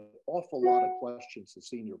to be an awful lot of questions to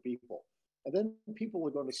senior people. And then people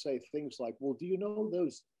are going to say things like, well, do you know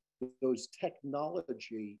those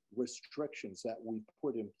technology restrictions that we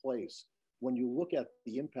put in place, when you look at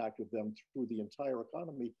the impact of them through the entire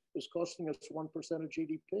economy, is costing us 1% of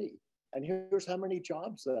GDP. And here's how many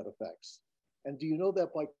jobs that affects. And do you know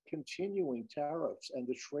that by continuing tariffs and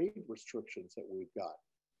the trade restrictions that we've got,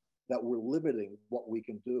 that we're limiting what we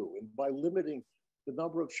can do? And by limiting the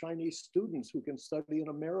number of Chinese students who can study in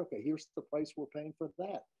America, here's the price we're paying for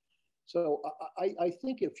that. So I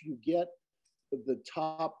think if you get the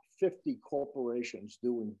top 50 corporations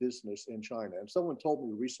doing business in China, and someone told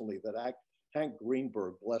me recently that Hank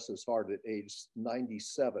Greenberg, bless his heart, at age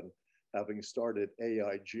 97, having started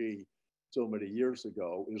AIG so many years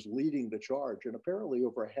ago, is leading the charge. And apparently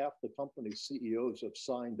over half the company's CEOs have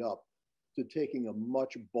signed up to taking a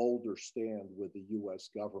much bolder stand with the US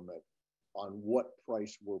government on what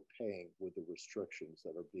price we're paying with the restrictions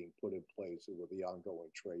that are being put in place and with the ongoing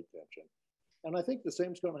trade tension. And I think the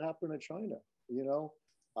same is going to happen in China. You know,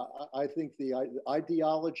 I think the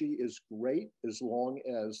ideology is great as long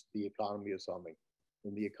as the economy is humming.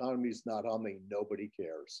 When the economy is not humming, nobody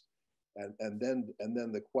cares. And then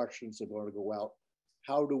the questions are going to go out,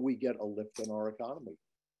 how do we get a lift in our economy?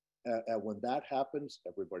 And when that happens,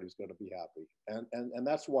 everybody's going to be happy. And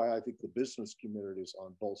that's why I think the business communities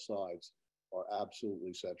on both sides are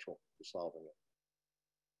absolutely central to solving it.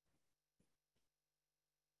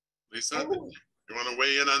 Lisa, you want to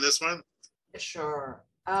weigh in on this one? Sure.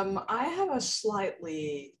 I have a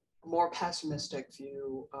slightly more pessimistic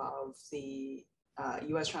view of the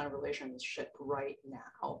US-China relationship right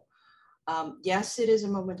now. Yes, it is a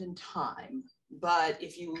moment in time, but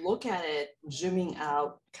if you look at it zooming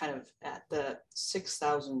out kind of at the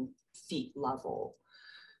 6,000 feet level,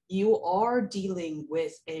 you are dealing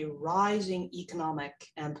with a rising economic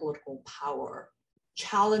and political power,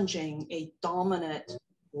 challenging a dominant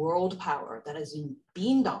world power that has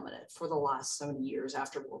been dominant for the last 70 years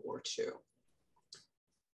after World War II.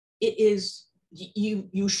 It is,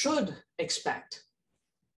 you should expect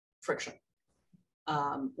friction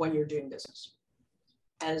when you're doing business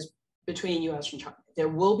as between US and China. There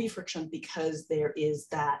will be friction because there is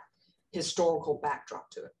that historical backdrop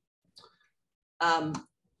to it.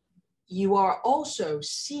 You are also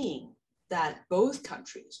seeing that both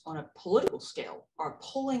countries on a political scale are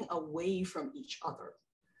pulling away from each other.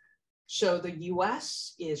 So the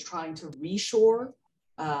US is trying to reshore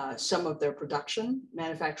some of their production,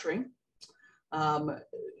 manufacturing,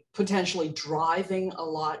 potentially driving a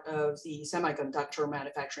lot of the semiconductor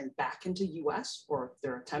manufacturing back into US, or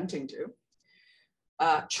they're attempting to.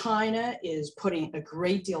 China is putting a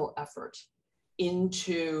great deal of effort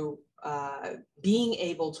into being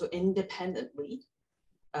able to independently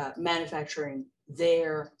manufacturing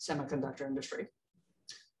their semiconductor industry.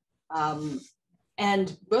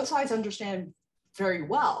 And both sides understand very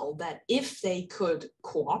well that if they could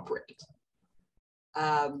cooperate,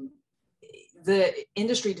 the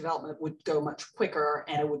industry development would go much quicker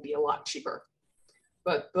and it would be a lot cheaper.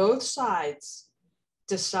 But both sides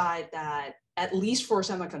decide that, at least for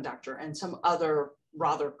semiconductor and some other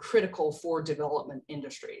rather critical for development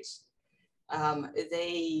industries,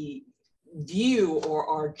 they view or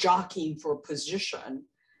are jockeying for position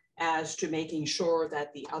as to making sure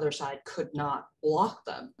that the other side could not block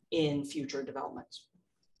them in future developments.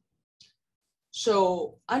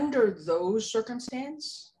 So under those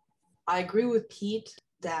circumstances, I agree with Pete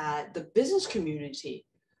that the business community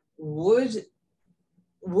would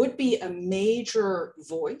be a major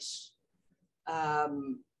voice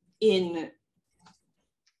in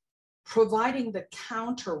providing the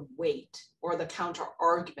counterweight or the counter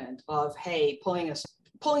argument of, hey,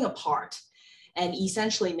 pulling apart and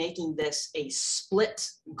essentially making this a split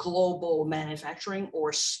global manufacturing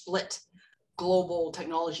or split global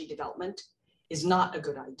technology development is not a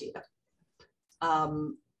good idea.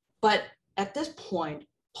 But at this point,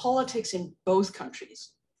 politics in both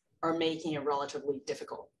countries are making it relatively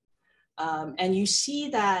difficult. And you see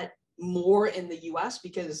that more in the US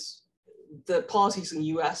because the politics in the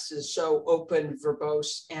US is so open,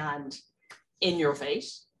 verbose, and in your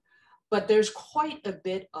face. But there's quite a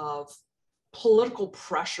bit of political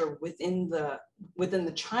pressure within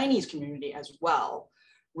the Chinese community as well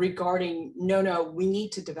regarding, no, we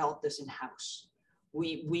need to develop this in-house.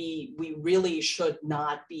 We really should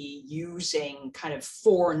not be using kind of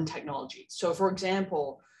foreign technology. So for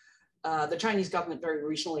example, the Chinese government very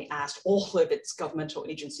recently asked all of its governmental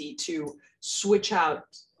agency to switch out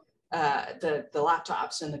the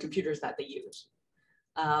laptops and the computers that they use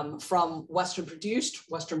from Western produced,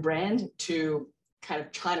 Western brand to kind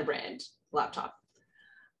of China brand laptop.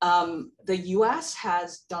 The US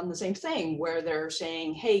has done the same thing where they're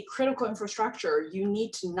saying, hey, critical infrastructure, you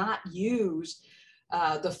need to not use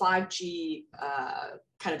the 5G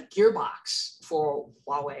kind of gearbox for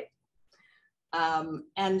Huawei.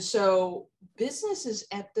 And so businesses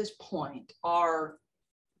at this point are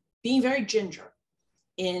being very ginger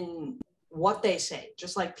in what they say.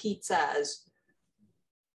 Just like Pete says,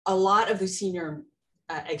 a lot of the senior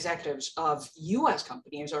executives of US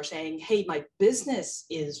companies are saying, hey, my business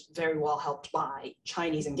is very well helped by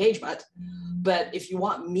Chinese engagement, but if you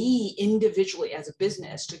want me individually as a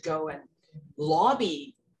business to go and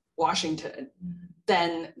lobby Washington,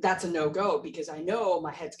 then that's a no-go because I know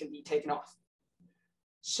my head's going to be taken off.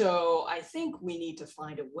 So I think we need to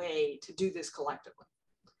find a way to do this collectively.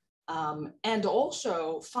 And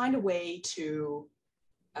also find a way to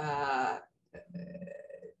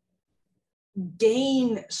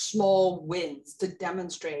gain small wins to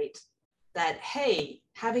demonstrate that, hey,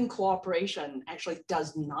 having cooperation actually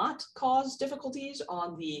does not cause difficulties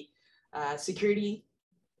on the security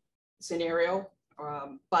scenario,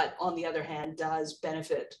 but on the other hand, does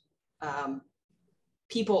benefit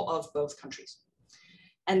people of both countries.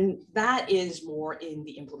 And that is more in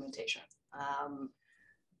the implementation.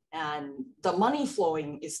 And the money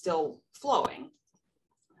flowing is still flowing.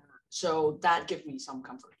 So that gives me some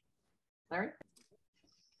comfort. Larry?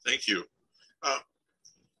 Thank you.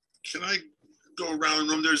 Can I go around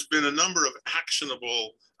the room? There's been a number of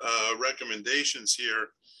actionable recommendations here.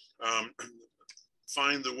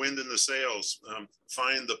 Find the wind in the sails,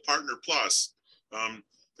 find the partner plus,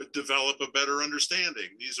 develop a better understanding.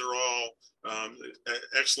 These are all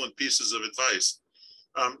excellent pieces of advice.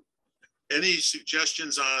 Any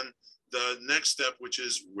suggestions on the next step, which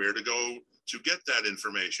is where to go to get that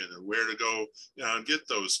information and where to go get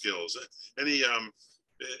those skills? Any,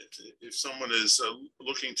 if someone is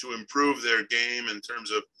looking to improve their game in terms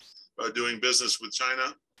of doing business with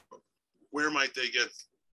China, where might they get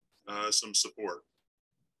some support?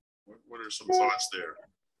 What are some thoughts there?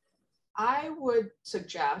 I would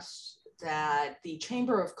suggest that the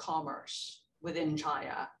Chamber of Commerce within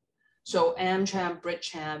China, so AmCham,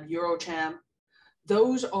 BritCham, EuroCham,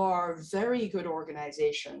 those are very good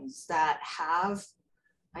organizations that have,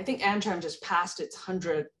 I think AmCham just passed its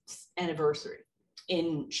 100th anniversary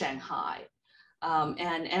in Shanghai.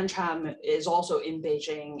 And AmCham is also in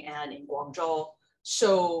Beijing and in Guangzhou.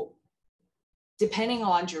 So depending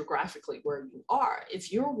on geographically where you are,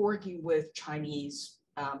 if you're working with Chinese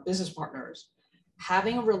business partners,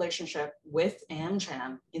 having a relationship with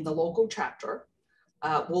AmCham in the local chapter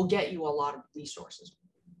will get you a lot of resources.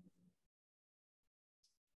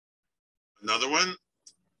 Another one?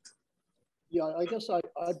 Yeah, I guess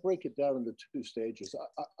I'd break it down into two stages.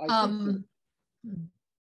 I think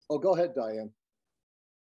oh, go ahead, Diane.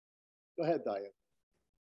 Go ahead, Diane.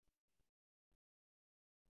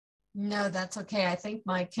 No, that's okay. I think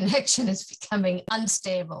my connection is becoming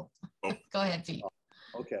unstable. Oh. Go ahead, Pete.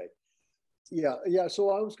 Okay. Yeah. So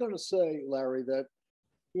I was going to say, Larry, that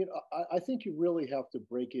I think you really have to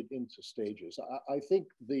break it into stages. I think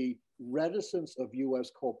the reticence of U.S.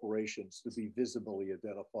 corporations to be visibly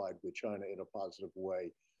identified with China in a positive way,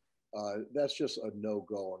 that's just a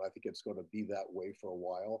no-go, and I think it's going to be that way for a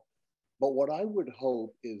while. But what I would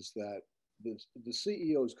hope is that the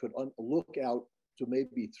CEOs could look out to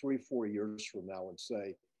maybe 3-4 years from now and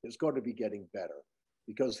say, it's going to be getting better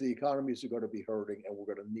because the economies are going to be hurting and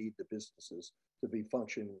we're going to need the businesses to be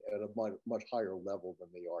functioning at a much higher level than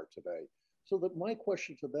they are today. So that my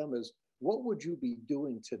question to them is, what would you be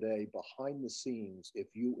doing today behind the scenes if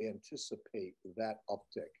you anticipate that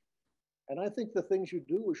uptick? And I think the things you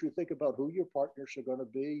do is you think about who your partners are going to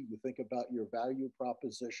be, you think about your value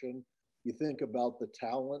proposition, you think about the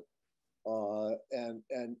talent,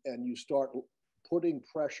 and you start putting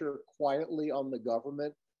pressure quietly on the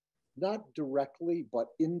government, not directly, but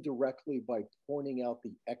indirectly by pointing out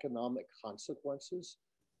the economic consequences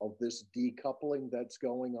of this decoupling that's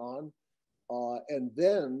going on. And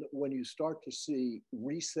then when you start to see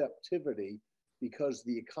receptivity, because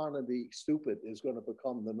the economy, stupid, is going to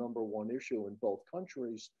become the #1 issue in both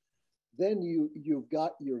countries, then you've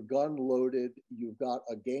got your gun loaded, you've got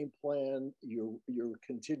a game plan, your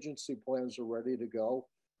contingency plans are ready to go,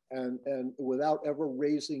 and without ever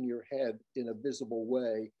raising your head in a visible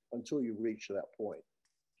way until you reach that point.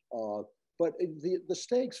 But the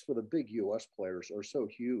stakes for the big US players are so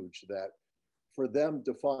huge that for them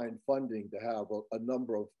to find funding to have a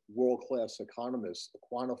number of world-class economists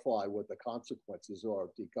quantify what the consequences are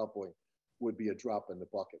of decoupling would be a drop in the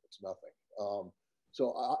bucket. It's nothing.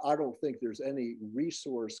 So I don't think there's any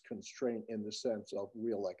resource constraint in the sense of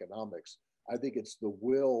real economics. I think it's the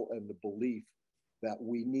will and the belief that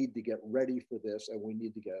we need to get ready for this and we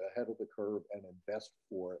need to get ahead of the curve and invest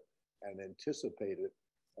for it and anticipate it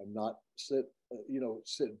and not sit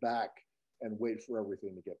back and wait for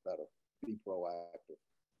everything to get better. Be proactive.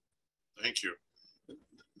 Thank you.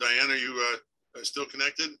 Diane, are you still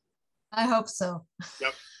connected? I hope so.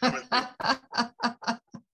 Yep.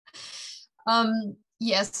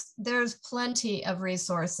 Yes, there's plenty of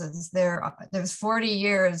resources. There's 40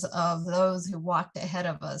 years of those who walked ahead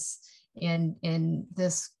of us in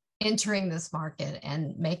this entering this market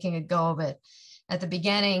and making a go of it. At the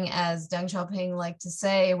beginning, as Deng Xiaoping liked to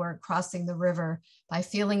say, we're crossing the river by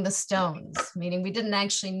feeling the stones, meaning we didn't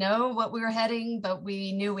actually know what we were heading, but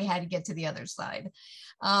we knew we had to get to the other side.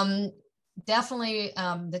 Definitely,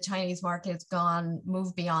 the Chinese market has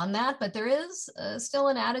moved beyond that, but there is still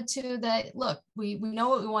an attitude that, look, we know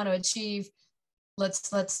what we want to achieve. Let's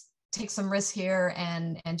take some risks here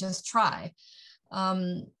and just try.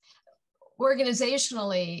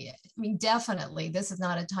 Organizationally, I mean, definitely, this is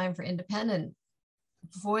not a time for independent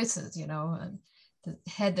voices. You know, the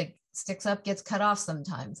head that sticks up gets cut off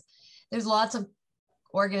sometimes. There's lots of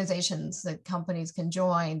organizations that companies can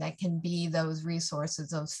join that can be those resources,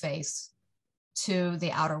 those face to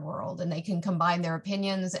the outer world, and they can combine their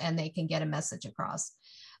opinions and they can get a message across.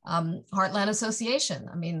 Heartland Association,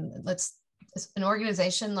 I mean, an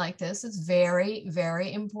organization like this is very,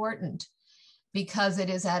 very important because it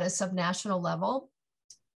is at a subnational level,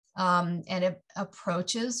 and it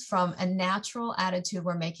approaches from a natural attitude.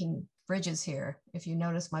 We're making bridges here. If you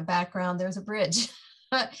notice my background, there's a bridge.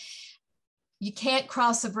 You can't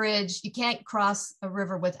cross a bridge. You can't cross a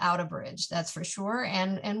river without a bridge. That's for sure.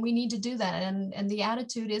 And we need to do that. And the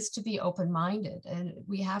attitude is to be open-minded, and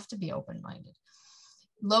we have to be open-minded.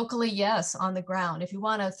 Locally, yes, on the ground. If you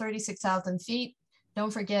want 36,000 feet,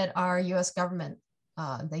 don't forget our US government.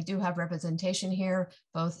 They do have representation here,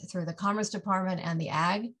 both through the Commerce Department and the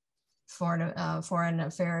Ag, Foreign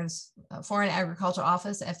Agriculture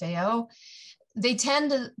Office, FAO. They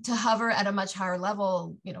tend to hover at a much higher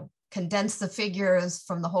level, you know, condense the figures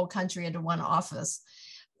from the whole country into one office.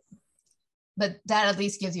 But that at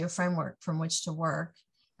least gives you a framework from which to work.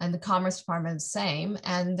 And the Commerce Department is the same.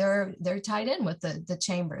 And they're tied in with the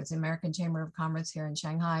chambers, the American Chamber of Commerce here in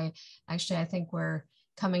Shanghai. Actually, I think we're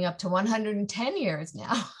coming up to 110 years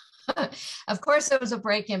now. Of course, there was a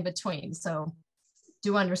break in between. So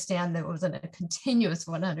do understand that it wasn't a continuous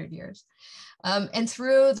 100 years. And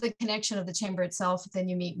through the connection of the chamber itself, then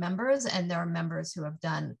you meet members, and there are members who have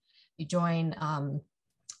you join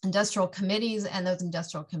industrial committees, and those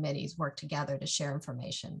industrial committees work together to share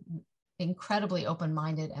information. Incredibly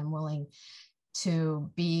open-minded and willing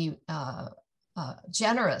to be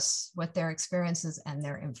generous with their experiences and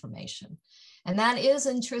their information. And that is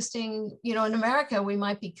interesting. You know, in America, we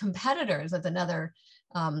might be competitors with another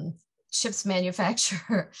chips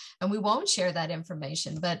manufacturer, and we won't share that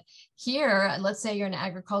information. But here, let's say you're an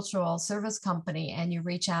agricultural service company and you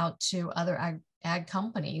reach out to other ag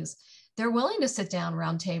companies, they're willing to sit down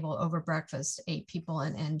round table over breakfast, 8 people,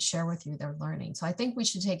 and share with you their learning. So I think we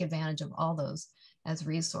should take advantage of all those as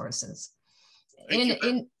resources.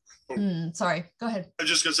 Sorry, go ahead. I'm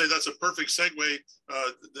just going to say that's a perfect segue.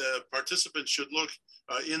 The participants should look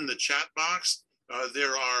in the chat box.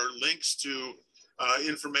 There are links to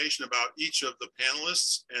information about each of the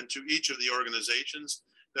panelists and to each of the organizations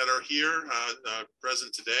that are here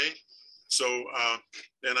present today. So,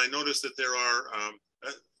 and I noticed that there are,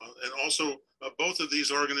 and also both of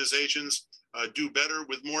these organizations do better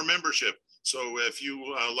with more membership. So if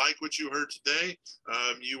you like what you heard today,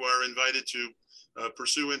 you are invited to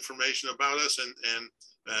pursue information about us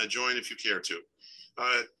and join if you care to.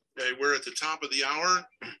 We're at the top of the hour.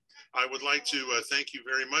 I would like to thank you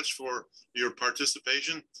very much for your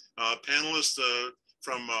participation. Panelists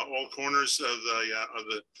from all corners of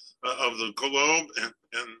the globe,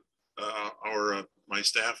 and my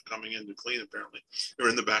staff coming in to clean, apparently. They're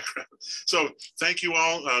in the background. So thank you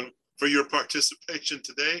all for your participation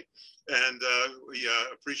today. And we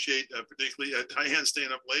appreciate particularly Diane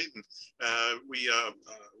staying up late, and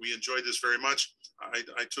we enjoyed this very much.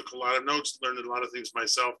 I took a lot of notes, learned a lot of things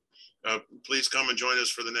myself. Please come and join us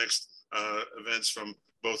for the next events from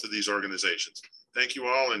both of these organizations. Thank you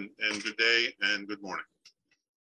all, and good day and good morning.